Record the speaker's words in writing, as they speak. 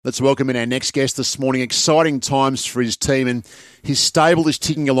Let's welcome in our next guest this morning. Exciting times for his team, and his stable is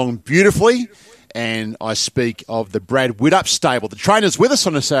ticking along beautifully. And I speak of the Brad Widdup stable. The trainer's with us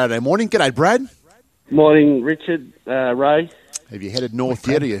on a Saturday morning. G'day, Brad. Morning, Richard, Ray. Have you headed north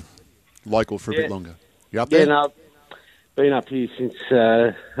yet? Or are you local for a bit longer? You up there? Yeah, no, I've been up here since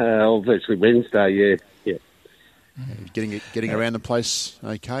virtually Wednesday. Yeah. Getting around the place.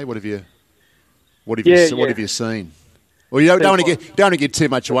 Okay. What have you seen? Well, you don't want to get too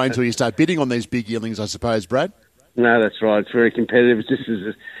much away until you start bidding on these big yearlings, I suppose, Brad. No, that's right. It's very competitive.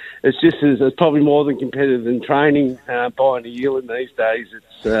 It's probably more than competitive than training. Buying a yearling these days.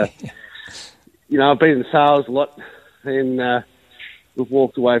 It's I've been in sales a lot, and we've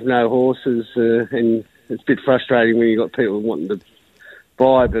walked away with no horses, and it's a bit frustrating when you've got people wanting to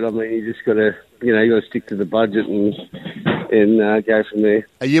buy. But I mean, you just got to stick to the budget and go from there.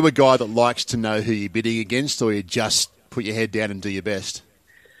 Are you a guy that likes to know who you're bidding against, or you just put your head down and do your best?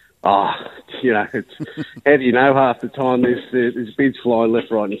 How do you know half the time there's bids flying left,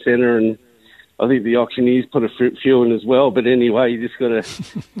 right and centre, and I think the auctioneers put a few in as well. But anyway, you just got to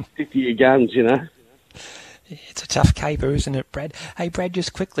stick to your guns, It's a tough caper, isn't it, Brad? Hey, Brad,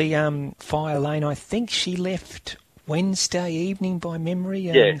 just quickly, Fire Lane, I think she left Wednesday evening by memory.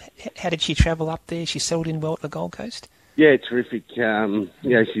 Yeah. How did she travel up there? She settled in well at the Gold Coast? Yeah, terrific. She's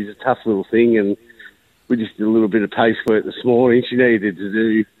a tough little thing, and we just did a little bit of pace work this morning. She needed to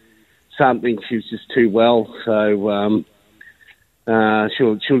do something. She was just too well, so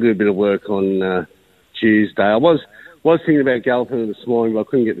she'll do a bit of work on Tuesday. I was thinking about galloping her this morning, but I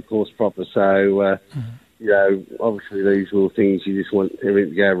couldn't get the course proper. So obviously these little things, you just want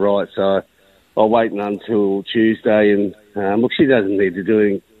everything to go right. So I'll wait until Tuesday. And look, she doesn't need to do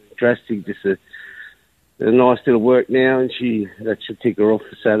anything drastic. Just a nice bit of work now, and that should tick her off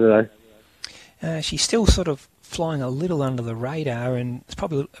for Saturday. She's still sort of flying a little under the radar, and it's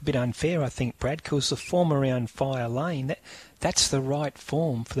probably a bit unfair, I think, Brad, because the form around Fire Lane, that's the right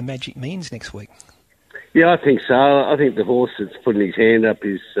form for the Magic Means next week. Yeah, I think so. I think the horse that's putting his hand up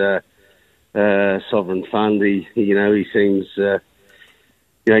is Sovereign Fund. He seems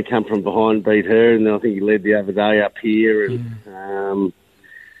come from behind, beat her, and I think he led the other day up here. And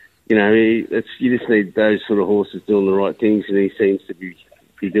you just need those sort of horses doing the right things, and he seems to be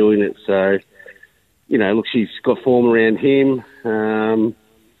doing it. So, look, she's got form around him. I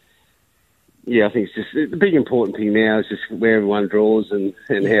think it's just the big important thing now is just where everyone draws and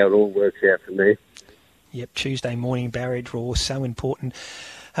how it all works out from there. Yep, Tuesday morning barrier draw, so important.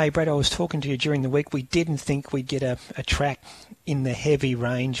 Hey, Brad, I was talking to you during the week. We didn't think we'd get a track in the heavy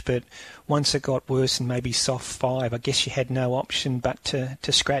range, but once it got worse and maybe soft 5, I guess you had no option but to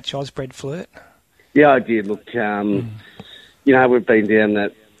scratch Osbred Flirt. Yeah, I did. Look, we've been down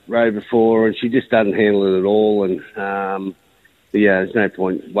that road before, and she just doesn't handle it at all. And there's no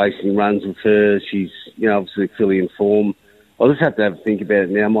point wasting runs with her. She's obviously fully in form. I'll just have to have a think about it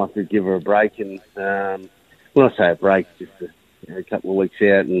now. I might have to give her a break, and when I say a break, just a couple of weeks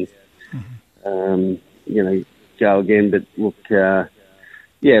out, and go again. But look, it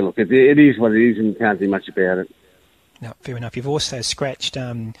is what it is, and you can't do much about it. No, fair enough. You've also scratched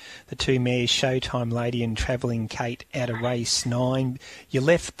the two mares, Showtime Lady and Travelling Kate, out of race 9. You're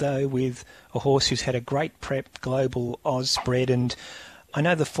left, though, with a horse who's had a great prep, Global Osbred, and I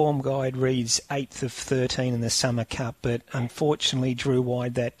know the form guide reads 8th of 13 in the Summer Cup, but unfortunately Drew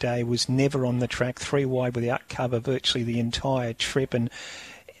Wide that day was never on the track, 3 wide without cover virtually the entire trip, and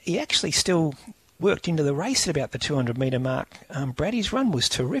he actually still worked into the race at about the 200-metre mark. Brady's run was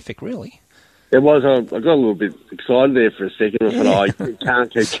terrific, really. It was. I got a little bit excited there for a second. I thought, you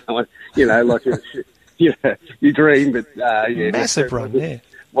can't keep going. You dream, but massive run, yeah.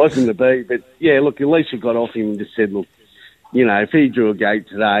 Wasn't to be, but look, at least you got off him and just said, look, if he drew a gate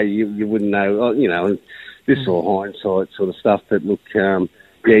today, you wouldn't know. This is all hindsight sort of stuff. But look,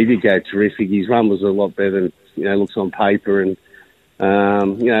 he did go terrific. His run was a lot better than looks on paper, and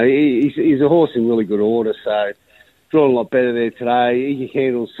he's a horse in really good order. So drawn a lot better there today. He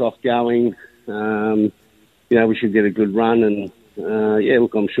handles soft going. We should get a good run, and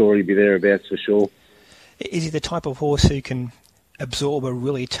look, I'm sure he'll be thereabouts for sure. Is he the type of horse who can absorb a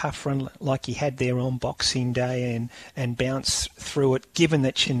really tough run like he had there on Boxing Day and bounce through it, given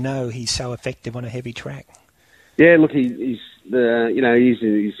that he's so effective on a heavy track? Yeah, look, he's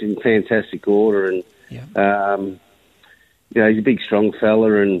in fantastic order, and he's a big, strong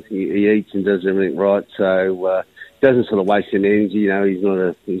fella, and he eats and does everything right. So doesn't sort of waste any energy.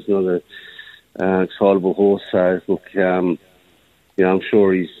 He's not a excitable horse. So look, I'm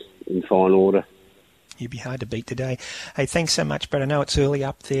sure he's in fine order. You'd be hard to beat today. Hey, thanks so much, Brad. I know it's early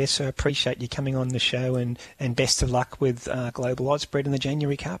up there, so I appreciate you coming on the show, and best of luck with Global Ausbred in the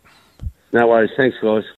January Cup. No worries. Thanks, guys.